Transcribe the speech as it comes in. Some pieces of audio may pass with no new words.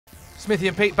Smithy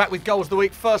and Pete back with goals of the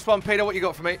week. First one, Peter, what you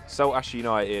got for me? Saltash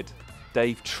United,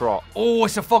 Dave Trott. Oh,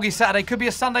 it's a foggy Saturday. Could be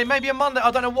a Sunday, maybe a Monday. I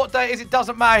don't know what day it is. It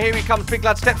doesn't matter. Here he comes. Big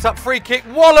lad steps up. Free kick.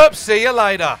 Wallop. See you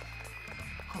later.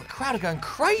 God, the crowd are going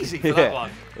crazy for that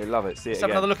one. They love it. See it Let's have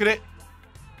another look at it.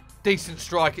 Decent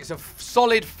strike. It's a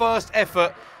solid first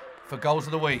effort for goals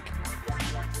of the week.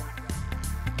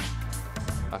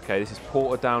 Okay, this is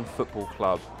Portadown Football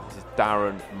Club. This is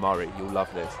Darren Murray. You'll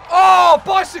love this. Oh,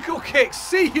 bicycle kick.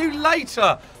 See you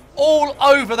later. All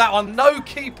over that one. No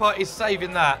keeper is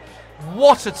saving that.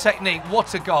 What a technique.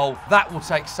 What a goal. That will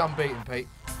take some beating, Pete.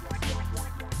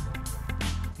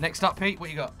 Next up, Pete, what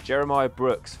you got? Jeremiah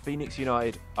Brooks, Phoenix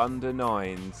United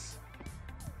under-9s.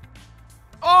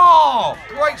 Oh,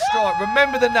 great strike.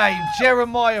 Remember the name,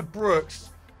 Jeremiah Brooks.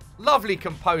 Lovely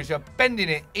composure, bending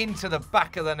it into the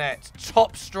back of the net.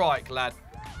 Top strike, lad.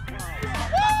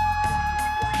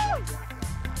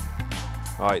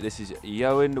 Right, this is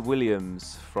Ioan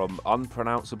Williams from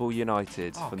Unpronounceable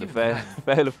United from the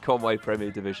Vale of Conway Premier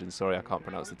Division. Sorry, I can't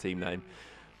pronounce the team name.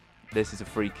 This is a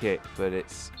free kick, but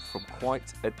it's from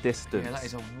quite a distance. Yeah, that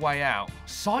is a way out.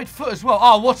 Side foot as well.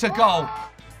 Oh, what a goal.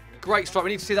 Great strike.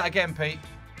 We need to see that again, Pete.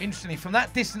 Interestingly, from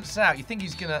that distance out, you think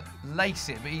he's going to lace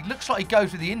it, but he looks like he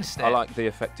goes with the instep. I like the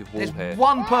effective wall here. There's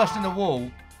one person in the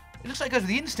wall. It looks like he goes with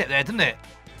the instep there, doesn't it?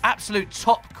 Absolute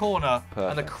top corner. Perfect.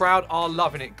 And the crowd are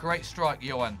loving it. Great strike,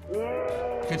 Ioan.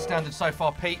 Good standard so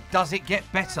far, Pete. Does it get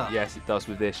better? Yes, it does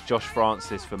with this. Josh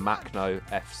Francis for Machno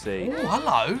FC. Oh,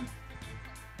 hello.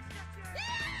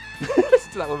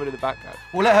 Listen to that woman in the background.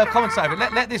 We'll let her commentate over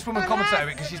it. Let this woman commentate over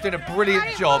it because she's doing a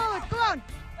brilliant job. Go on.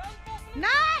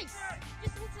 Nice.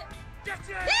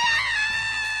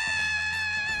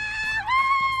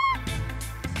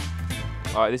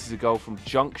 All right, this is a goal from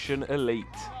Junction Elite.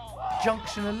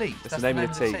 Junction Elite. That's the name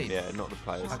of the team. Yeah, not the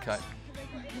players. Okay.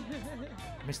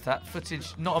 Missed that.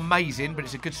 Footage not amazing, but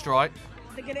it's a good strike. Did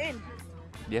they get it in?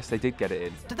 Yes, they did get it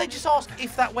in. Did they just ask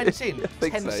if that went in?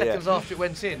 10 so, seconds yeah. after it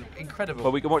went in. Incredible.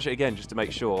 Well, we can watch it again just to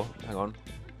make sure. Hang on.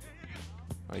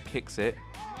 Oh, he kicks it.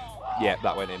 Yeah,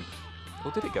 that went in.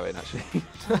 Or did it go in, actually?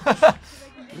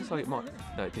 Looks like it might.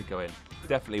 No, it did go in.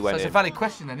 Definitely went in. So it's a valid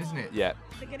question then, isn't it? Yeah.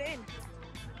 Did they get it in?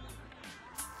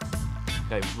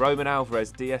 Okay, Roman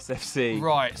Alvarez, DSFC.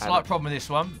 Right, slight problem with this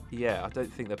one. Yeah, I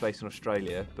don't think they're based in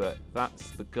Australia, but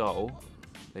that's the goal.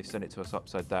 They've sent it to us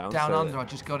upside down. Down under, I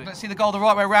just got it. Let's see the goal the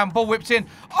right way around. Ball whipped in.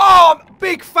 Oh, I'm a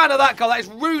big fan of that goal. That is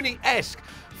Rooney-esque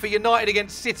for United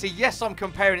against City. Yes, I'm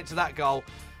comparing it to that goal.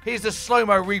 Here's the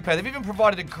slow-mo replay. They've even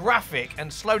provided a graphic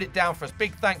and slowed it down for us.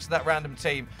 Big thanks to that random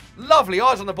team. Lovely.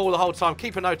 Eyes on the ball the whole time.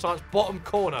 Keeper no times. Bottom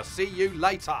corner. See you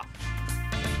later.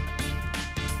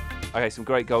 Okay, some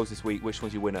great goals this week. Which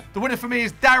one's your winner? The winner for me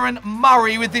is Darren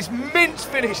Murray with this mince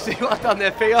finish. See what I've done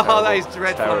there, Pete? Oh, that is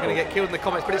dreadful. I'm going to get killed in the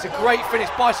comments, but it's a great finish.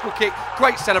 Bicycle kick,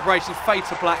 great celebration. Fade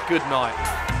to black. Good night.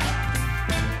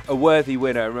 A worthy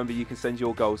winner. Remember, you can send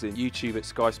your goals in YouTube at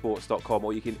skysports.com,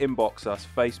 or you can inbox us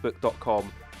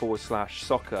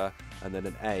facebook.com/soccer and then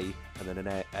an A and then an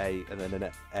A and then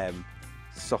an M.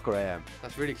 Soccer AM.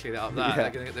 That's really cleared up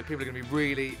that. Yeah. The people are going to be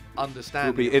really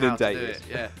understanding. We'll be inundated. How to do it.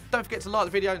 Yeah. Don't forget to like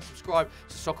the video and subscribe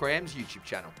to Soccer AM's YouTube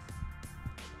channel.